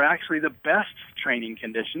 but they were actually the best training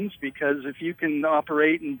conditions, because if you can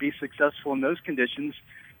operate and be successful in those conditions,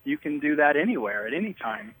 you can do that anywhere at any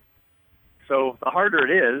time. So the harder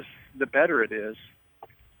it is, the better it is.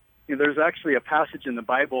 There's actually a passage in the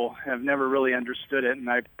Bible, I've never really understood it, and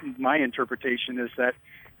my interpretation is that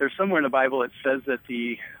there's somewhere in the Bible it says that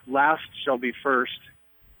the last shall be first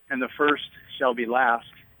and the first shall be last.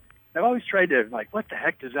 I've always tried to, what the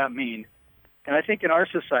heck does that mean? And I think in our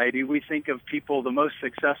society, we think of people the most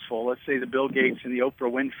successful, let's say the Bill Gates and the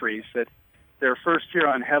Oprah Winfreys, that they're first here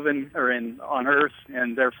on heaven or on earth,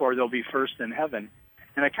 and therefore they'll be first in heaven.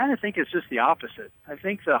 And I kind of think it's just the opposite. I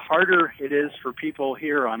think the harder it is for people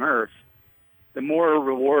here on earth, the more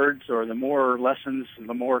rewards or the more lessons,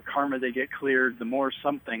 the more karma they get cleared, the more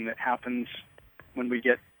something that happens when we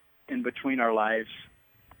get in between our lives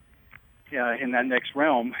in that next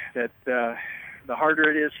realm, that the harder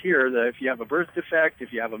it is here, if you have a birth defect,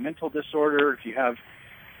 if you have a mental disorder, if you have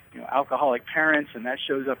alcoholic parents, and that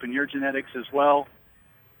shows up in your genetics as well,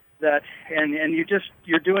 and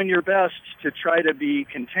you're doing your best to try to be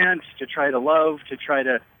content, to try to love, to try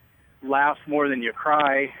to laugh more than you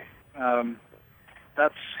cry.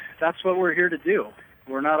 That's what we're here to do.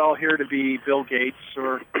 We're not all here to be Bill Gates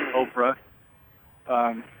or Oprah.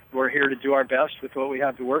 We're here to do our best with what we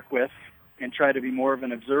have to work with and try to be more of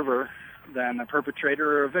an observer than a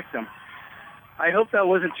perpetrator or a victim. I hope that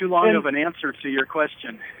wasn't too long of an answer to your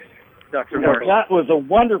question, Dr. Morris. That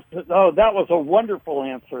was a wonderful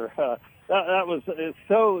answer.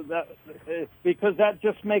 Because that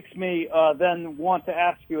just makes me then want to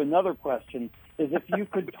ask you another question, is if you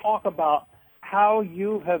could talk about how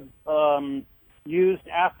you have used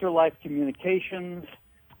afterlife communications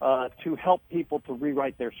to help people to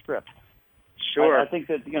rewrite their scripts. Sure. I think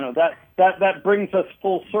that that brings us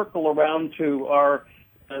full circle around to our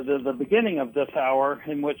the beginning of this hour,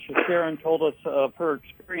 in which Sharon told us of her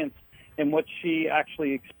experience, in which she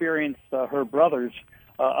actually experienced her brothers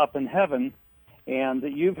up in heaven, and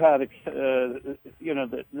that you've had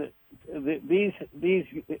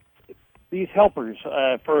these helpers,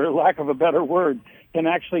 for lack of a better word, can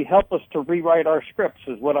actually help us to rewrite our scripts,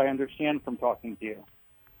 is what I understand from talking to you.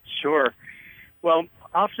 Sure. Well,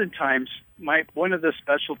 oftentimes, one of the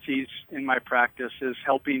specialties in my practice is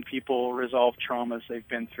helping people resolve traumas they've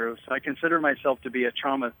been through. So I consider myself to be a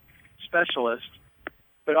trauma specialist.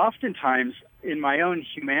 But oftentimes, in my own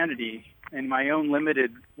humanity, in my own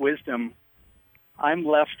limited wisdom, I'm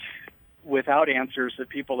left without answers that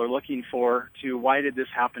people are looking for to why did this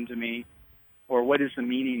happen to me, or what is the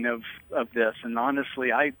meaning of this. And honestly,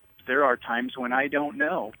 there are times when I don't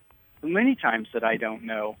know, many times that I don't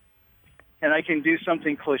know. And I can do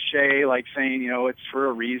something cliche like saying, it's for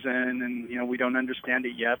a reason, and, we don't understand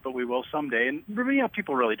it yet, but we will someday. And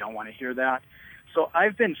people really don't want to hear that. So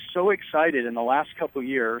I've been so excited in the last couple of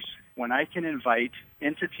years when I can invite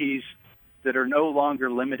entities that are no longer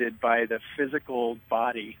limited by the physical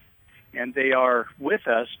body, and they are with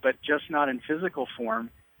us, but just not in physical form,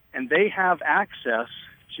 and they have access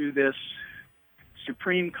to this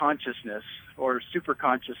supreme consciousness or super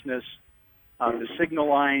consciousness, the signal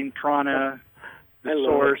line, prana, the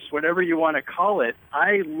source, whatever you want to call it.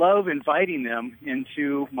 I love inviting them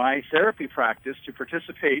into my therapy practice to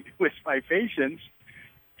participate with my patients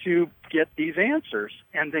to get these answers,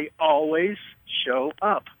 and they always show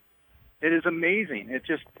up. It is amazing.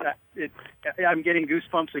 I'm getting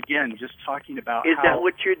goosebumps again just talking about Is how... Is that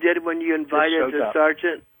what you did when you invited the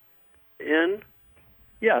sergeant in?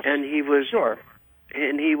 Yes. And he was... Sure.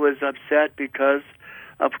 And he was upset because,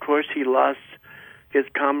 of course, he lost his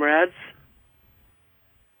comrades?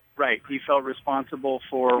 Right. He felt responsible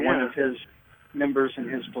for one of his members in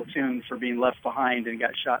his platoon for being left behind and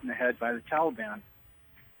got shot in the head by the Taliban.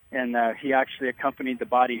 And he actually accompanied the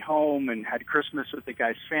body home and had Christmas with the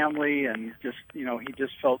guy's family, and just, he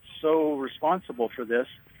just felt so responsible for this.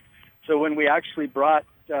 So when we actually brought,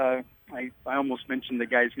 I almost mentioned the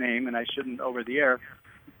guy's name, and I shouldn't over the air,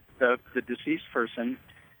 the deceased person,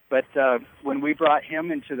 but when we brought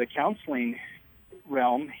him into the counseling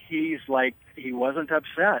realm, he wasn't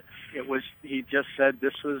upset. He just said,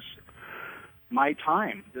 this was my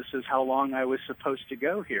time. This is how long I was supposed to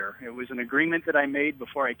go here. It was an agreement that I made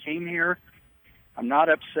before I came here. I'm not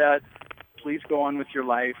upset. Please go on with your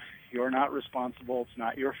life. You're not responsible. It's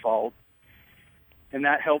not your fault. And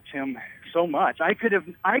that helped him so much. I could have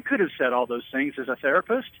said all those things as a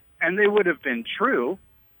therapist, and they would have been true,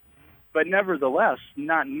 but nevertheless,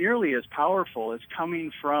 not nearly as powerful as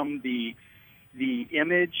coming from the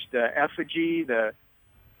image, the effigy, the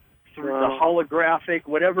holographic,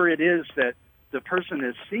 whatever it is that the person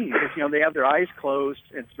is seeing. Because, they have their eyes closed.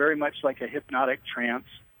 It's very much like a hypnotic trance.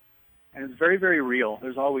 And it's very, very real.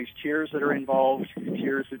 There's always tears that are involved,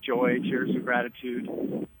 tears of joy, tears of gratitude.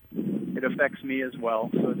 It affects me as well.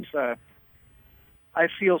 So it's, I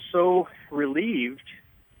feel so relieved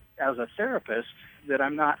as a therapist that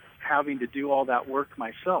I'm not having to do all that work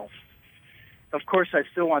myself. Of course, I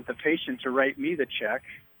still want the patient to write me the check.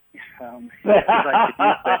 Because I could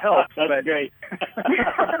use the help. That's great.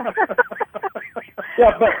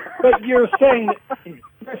 Yeah, but you're saying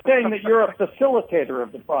that you're a facilitator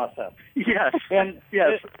of the process. Yes. And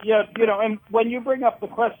yes, and when you bring up the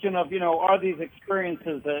question of, are these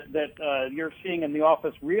experiences that you're seeing in the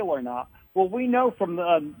office real or not? Well, we know from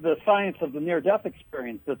the science of the near-death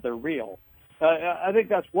experience that they're real. I think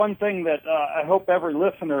that's one thing that I hope every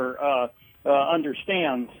listener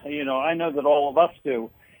understands. I know that all of us do.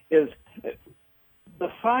 Is the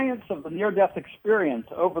science of the near-death experience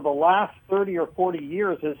over the last 30 or 40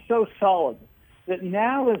 years is so solid that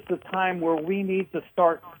now is the time where we need to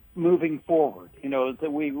start moving forward.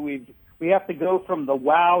 That we have to go from the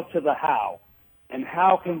wow to the how, and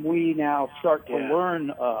how can we now start to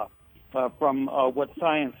learn from what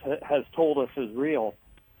science has told us is real.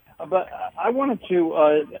 But I wanted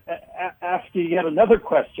to ask you yet another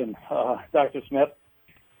question, Dr. Smith.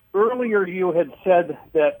 Earlier, you had said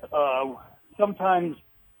that sometimes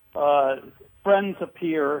friends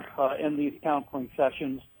appear in these counseling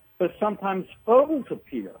sessions, but sometimes foes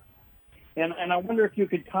appear. And I wonder if you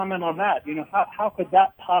could comment on that. How could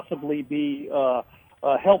that possibly be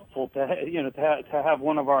helpful to have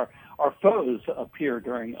one of our foes appear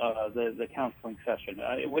during the counseling session?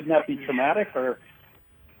 Wouldn't that be traumatic? Or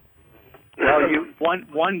well,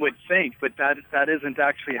 one would think, but that isn't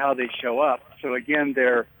actually how they show up. So again,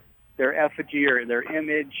 their effigy or their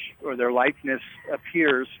image or their likeness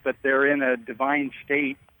appears, but they're in a divine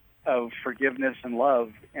state of forgiveness and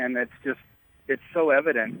love, and it's so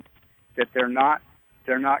evident that they're not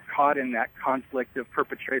caught in that conflict of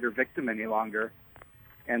perpetrator-victim any longer,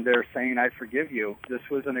 and they're saying, I forgive you. This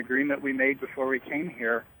was an agreement we made before we came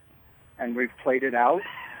here, and we've played it out,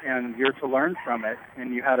 and you're to learn from it,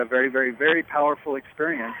 and you had a very, very, very powerful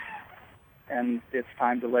experience, and it's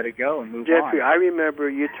time to let it go and move on. Jeffrey, I remember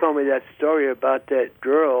you told me that story about that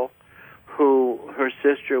girl who her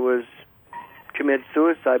sister was committed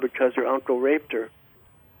suicide because her uncle raped her.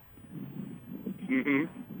 Mm-hmm.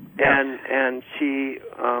 And she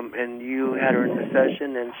and you had her in the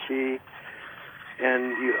session, and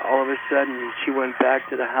you all of a sudden she went back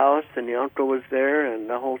to the house, and the uncle was there, and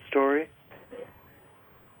the whole story.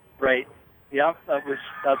 Right. Yeah, that's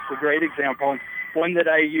a great example, one that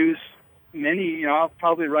I use. Many, I'll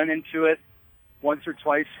probably run into it once or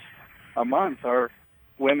twice a month, are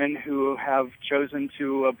women who have chosen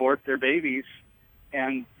to abort their babies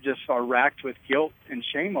and just are racked with guilt and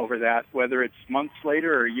shame over that, whether it's months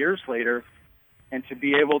later or years later, and to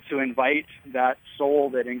be able to invite that soul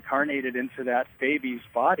that incarnated into that baby's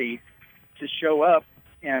body to show up,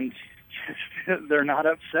 and they're not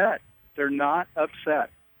upset. They're not upset.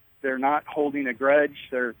 They're not holding a grudge.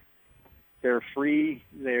 They're free.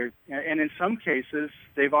 And in some cases,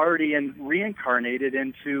 they've already reincarnated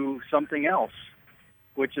into something else,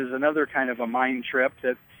 which is another kind of a mind trip,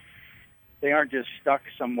 that they aren't just stuck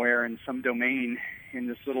somewhere in some domain in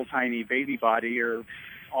this little tiny baby body or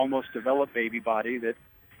almost developed baby body. That,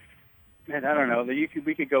 and I don't know,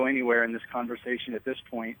 we could go anywhere in this conversation at this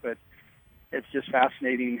point, but it's just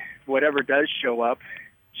fascinating. Whatever does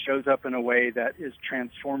shows up in a way that is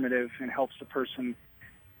transformative and helps the person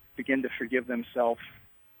begin to forgive themselves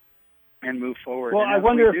and move forward. Well, and I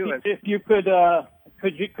wonder if you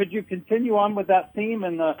could you continue on with that theme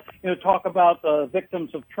and talk about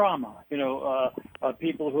victims of trauma,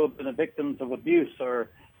 people who have been victims of abuse, or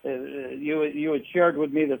you had shared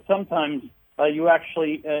with me that sometimes you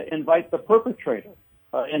actually invite the perpetrator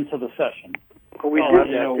into the session. Well, we did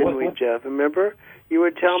that, didn't we, Jeff? Remember? You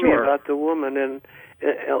were telling me about the woman, and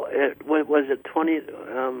what was it,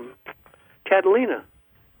 Catalina?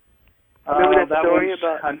 Remember that story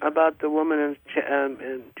about the woman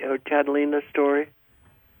in Catalina's story?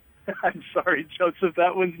 I'm sorry, Joseph,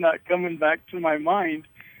 that one's not coming back to my mind.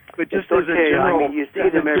 But just it's as a general, I mean, you see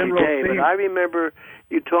them every day. But I remember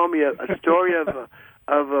you told me a story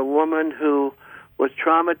of a woman who was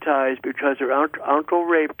traumatized because her uncle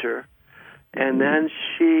raped her, and then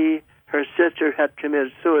her sister had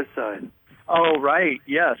committed suicide. Oh, right.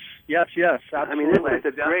 Yes. Absolutely. I mean, it was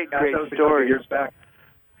a great story. Years back.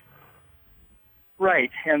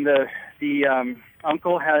 Right, and the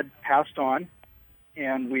uncle had passed on,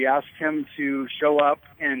 and we asked him to show up,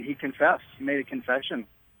 and he confessed. He made a confession.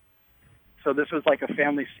 So this was like a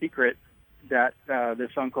family secret that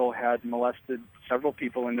this uncle had molested several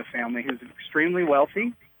people in the family. He was extremely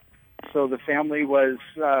wealthy, so the family was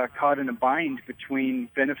caught in a bind between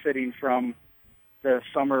benefiting from the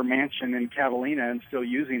summer mansion in Catalina and still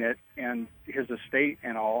using it and his estate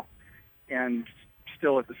and all, and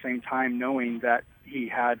still at the same time knowing that he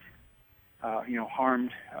had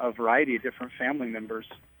harmed a variety of different family members.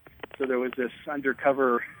 So there was this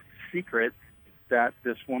undercover secret that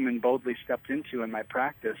this woman boldly stepped into in my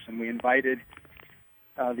practice, and we invited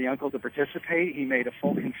the uncle to participate. He made a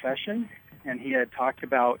full confession, and he had talked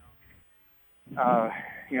about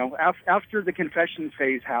after the confession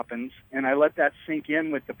phase happens, and I let that sink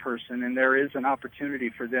in with the person, and there is an opportunity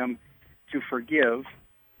for them to forgive,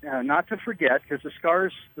 not to forget, because the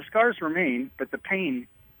scars remain, but the pain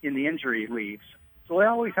in the injury leaves. So they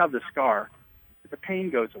always have the scar, but the pain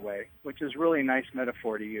goes away, which is really a nice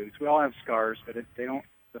metaphor to use. We all have scars, but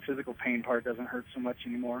the physical pain part doesn't hurt so much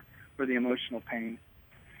anymore, or the emotional pain.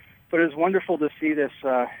 But it was wonderful to see this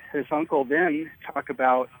uncle then talk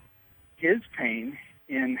about his pain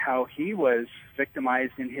in how he was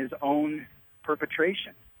victimized in his own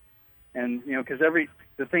perpetration. And, because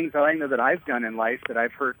the things that I know that I've done in life that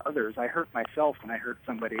I've hurt others, I hurt myself when I hurt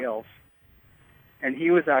somebody else. And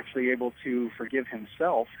he was actually able to forgive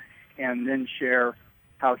himself and then share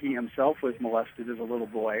how he himself was molested as a little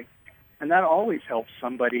boy. And that always helps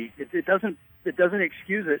somebody. It doesn't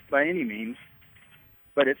excuse it by any means,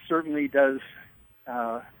 but it certainly does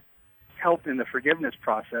help in the forgiveness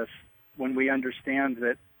process when we understand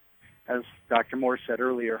that, as Dr. Moore said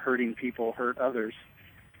earlier, hurting people hurt others.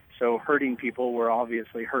 So hurting people were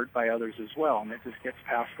obviously hurt by others as well, and it just gets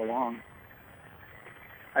passed along.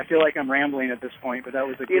 I feel like I'm rambling at this point, but that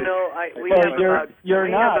was a good... we have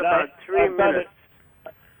about 3 minutes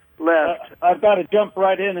left. I've got to jump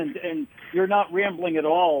right in, and you're not rambling at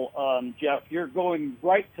all, Jeff. You're going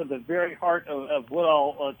right to the very heart of what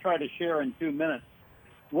I'll try to share in 2 minutes.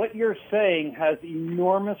 What you're saying has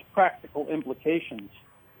enormous practical implications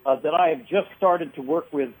that I have just started to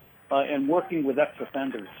work with and working with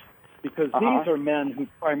ex-offenders, because these are men who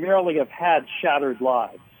primarily have had shattered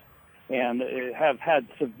lives and have had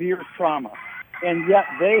severe trauma, and yet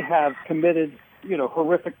they have committed,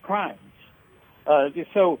 horrific crimes.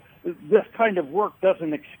 So this kind of work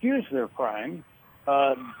doesn't excuse their crime,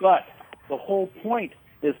 but the whole point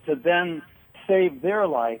is to then save their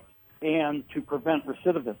life and to prevent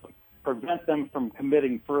recidivism, prevent them from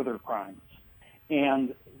committing further crimes.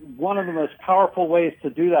 And one of the most powerful ways to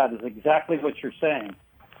do that is exactly what you're saying.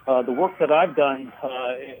 The work that I've done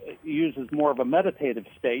uses more of a meditative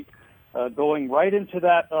state, going right into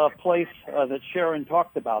that place that Sharon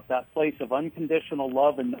talked about, that place of unconditional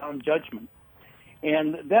love and non-judgment.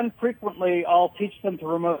 And then frequently I'll teach them to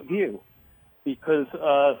remote view, because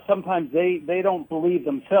sometimes they don't believe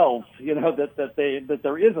themselves, that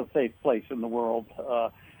there is a safe place in the world.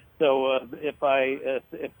 So if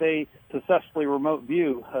they successfully remote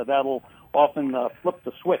view, that'll often flip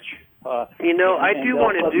the switch. I do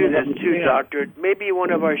want to do this too, Doctor. Maybe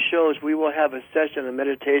one of our shows we will have a session of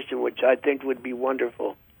meditation, which I think would be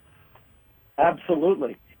wonderful.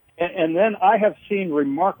 Absolutely. And then I have seen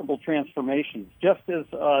remarkable transformations, just as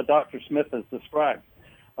Dr. Smith has described.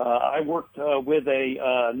 I worked with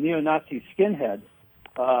a neo-Nazi skinhead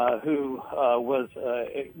who was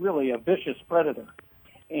really a vicious predator.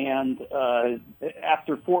 And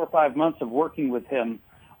after 4 or 5 months of working with him,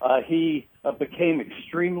 He became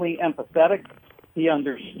extremely empathetic. He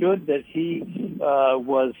understood that he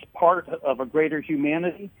was part of a greater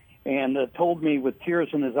humanity, and told me with tears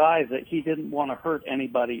in his eyes that he didn't want to hurt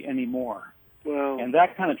anybody anymore. Wow. And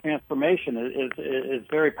that kind of transformation is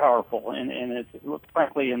very powerful, and it's,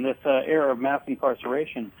 frankly, in this era of mass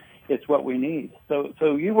incarceration, it's what we need.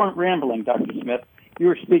 So you weren't rambling, Dr. Smith. You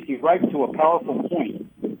were speaking right to a powerful point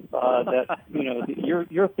that, you know,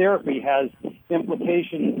 your therapy has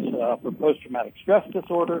implications for post-traumatic stress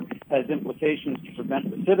disorder, has implications to prevent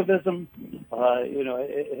recidivism. You know,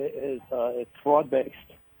 it's broad-based.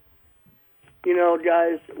 You know,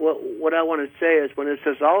 guys, what I want to say is when it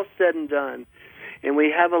says all said and done, and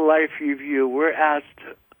we have a life review, we're asked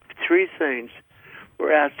three things.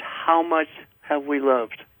 We're asked how much have we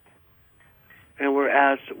loved? And we're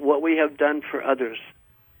asked what we have done for others.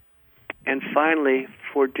 And finally,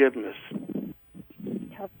 forgiveness.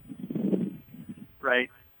 Right.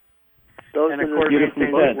 Those And are of the course, three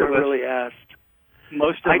things most we're of us- really asked.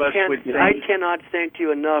 Most of us would say, I cannot thank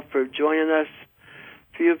you enough for joining us.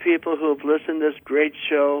 Few people who have listened to this great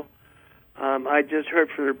show. I just heard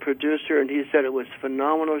from the producer, and he said it was a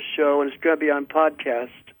phenomenal show, and it's going to be on podcast.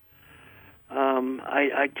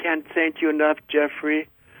 I can't thank you enough, Jeffrey,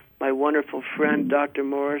 my wonderful friend, Dr.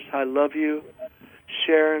 Morris. I love you.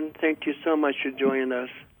 Sharon, thank you so much for joining us.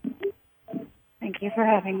 Thank you for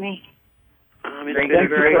having me. It's Thank been you a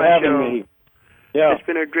for great having show. me. Yeah. It's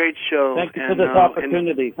been a great show. Thank you for this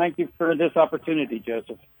opportunity. Thank you for this opportunity,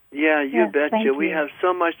 Joseph. Yeah, you Yes, betcha. thank We you. have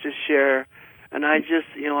so much to share, and I just,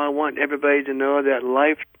 I want everybody to know that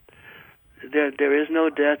life, there is no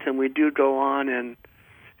death, and we do go on, and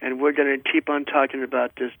we're going to keep on talking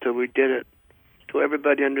about this till we did it, till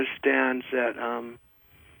everybody understands that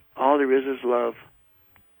all there is love.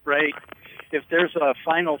 right. If there's a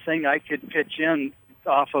final thing I could pitch in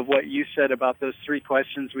off of what you said about those three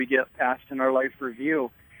questions we get asked in our life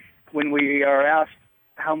review, when we are asked,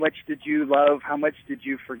 how much did you love, how much did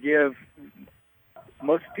you forgive,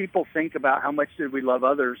 most people think about how much did we love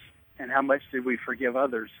others and how much did we forgive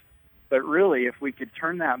others. But really, if we could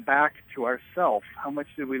turn that back to ourselves, how much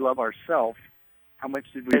did we love ourselves, how much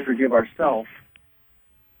did we forgive ourselves,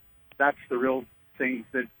 that's the real thing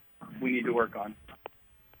that we need to work on.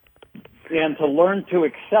 And to learn to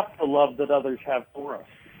accept the love that others have for us.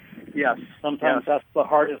 Yes. Sometimes that's the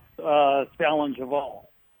hardest challenge of all.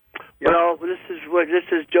 Yep. Well, this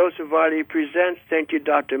is Joseph Varley Presents. Thank you,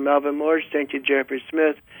 Dr. Melvin Morris. Thank you, Jeffrey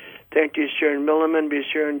Smith. Thank you, Sharon Milliman. Be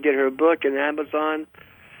sure and get her book on Amazon,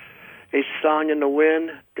 A Song in the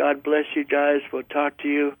Wind. God bless you guys. We'll talk to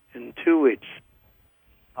you in 2 weeks.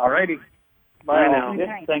 All righty. Bye now.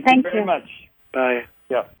 Thank you very much. Bye.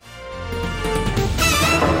 Yeah.